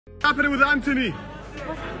happening with Antony?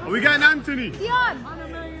 Are we getting Antony? Dion!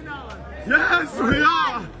 Yes, we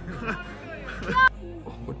are!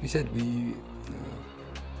 What we said, we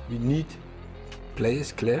need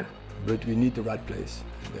players, clear, but we need the right players.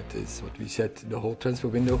 That is what we said the whole transfer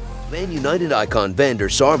window. Man United icon Van der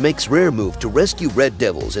Sar makes rare move to rescue Red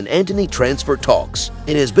Devils in Antony transfer talks.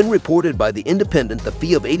 It has been reported by The Independent the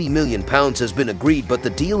fee of £80 million has been agreed, but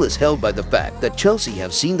the deal is held by the fact that Chelsea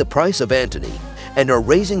have seen the price of Antony and are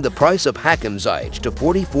raising the price of hakim Ziyech to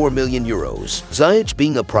 €44 million. Ziyech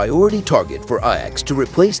being a priority target for Ayax to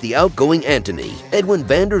replace the outgoing Antony. Edwin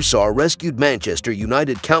van der Sar rescued Manchester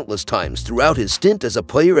United countless times throughout his stint as a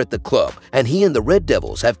player at the club, and he and the Red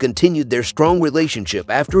Devils have continued their strong relationship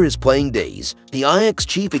after his playing days. The Ajax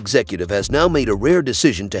chief executive has now made a rare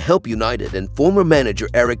decision to help United and former manager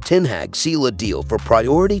Erik ten Hag seal a deal for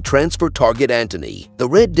priority transfer target Antony. The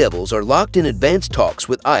Red Devils are locked in advanced talks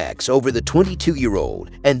with Ajax over the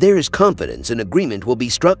 22-year-old, and there is confidence an agreement will be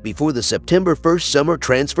struck before the September 1st summer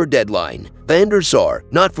transfer deadline. Van der Sar,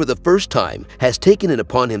 not for the first time, has taken it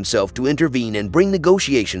upon himself to intervene and bring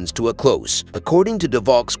negotiations to a close. According to De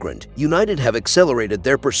Volkskrant, United have accelerated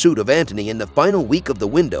their pursuit of Antony in the final week of the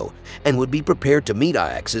window and would be prepared to meet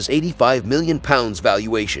Ajax's £85 million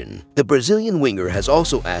valuation. The Brazilian winger has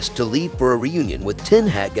also asked to leave for a reunion with Ten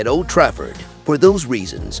Hag at Old Trafford. For those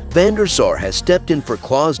reasons, Van der Sar has stepped in for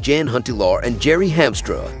Klaas-Jan Huntelaar and Jerry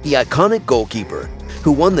Hamstra, the iconic goalkeeper,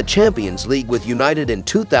 who won the Champions League with United in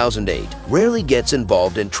 2008, rarely gets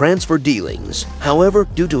involved in transfer dealings. However,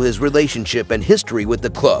 due to his relationship and history with the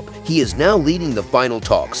club, he is now leading the final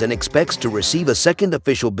talks and expects to receive a second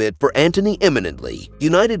official bid for Antony imminently.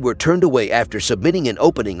 United were turned away after submitting an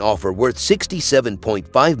opening offer worth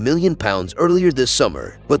 £67.5 million earlier this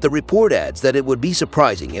summer, but the report adds that it would be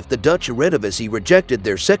surprising if the Dutch Eredivisie rejected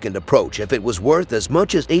their second approach if it was worth as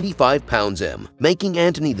much as £85 making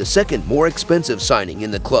Antony the second more expensive signing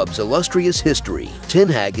in the club's illustrious history. Ten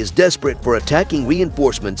Hag is desperate for attacking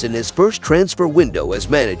reinforcements in his first transfer window as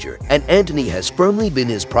manager, and Antony has firmly been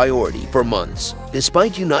his priority for months.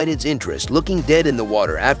 Despite United's interest looking dead in the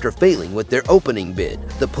water after failing with their opening bid,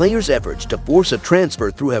 the player's efforts to force a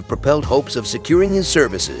transfer through have propelled hopes of securing his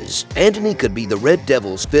services. Antony could be the Red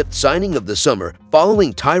Devils' fifth signing of the summer,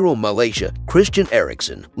 following Tyrell Malaysia, Christian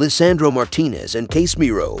Eriksen, Lisandro Martinez, and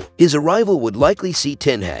Casemiro. His arrival would likely see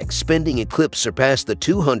Ten Hag spending eclipse surpass the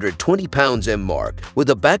 £220 mark, with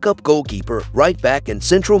a backup goalkeeper, right back, and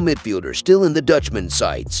central midfielder still in the Dutchman's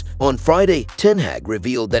sights. On Friday, Ten Hag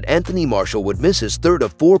revealed that Anthony Martial would miss his third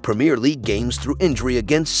of 4 Premier League games through injury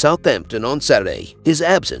against Southampton on Saturday. His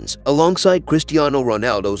absence, alongside Cristiano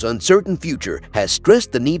Ronaldo's uncertain future, has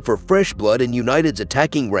stressed the need for fresh blood in United's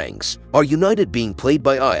attacking ranks. Are United being played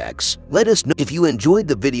by Ayax? Let us know. If you enjoyed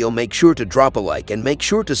the video, make sure to drop a like and make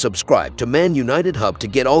sure to subscribe to Man United Hub to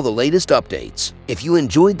get all the latest updates. If you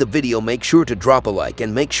enjoyed the video, make sure to drop a like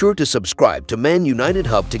and make sure to subscribe to Man United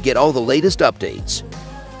Hub to get all the latest updates.